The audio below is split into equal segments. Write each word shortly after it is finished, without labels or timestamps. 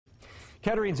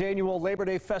Kettering's annual Labor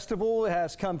Day Festival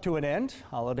has come to an end.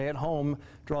 Holiday at Home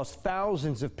draws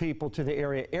thousands of people to the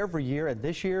area every year, and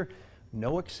this year,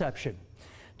 no exception.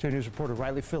 2 News reporter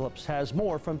Riley Phillips has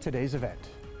more from today's event.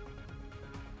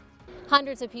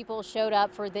 Hundreds of people showed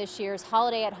up for this year's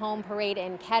Holiday at Home parade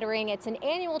in Kettering. It's an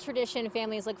annual tradition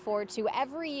families look forward to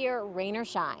every year, rain or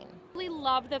shine. We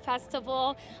love the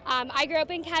festival. I grew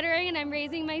up in Kettering and I'm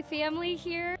raising my family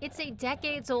here. It's a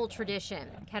decades-old tradition.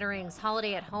 Kettering's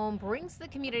Holiday at Home brings the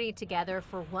community together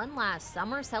for one last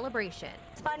summer celebration.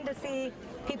 It's fun to see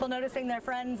people noticing their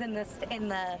friends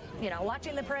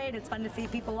watching the parade. It's fun to see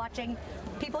people watching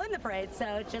people in the parade. So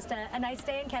it's just a nice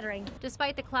day in Kettering.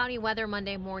 Despite the cloudy weather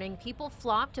Monday morning, people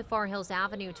flocked to Far Hills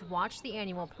Avenue to watch the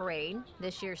annual parade.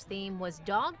 This year's theme was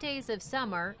Dog Days of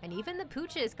Summer, and even the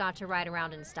pooches got to ride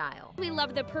around in style. We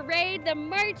love the parade. The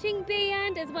marching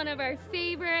band is one of our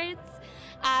favorites.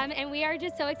 And we are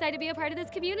just so excited to be a part of this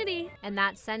community. And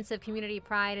that sense of community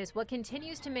pride is what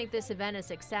continues to make this event a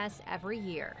success every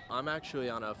year. I'm actually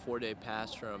on a 4-day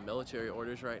pass from military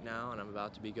orders right now, and I'm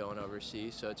about to be going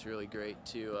overseas, so it's really great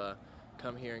to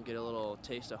come here and get a little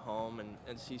taste of home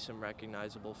and see some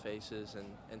recognizable faces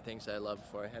and things that I love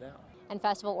before I head out. And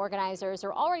festival organizers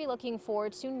are already looking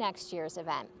forward to next year's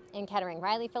event. In Kettering,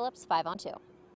 Riley Phillips, 5 on 2.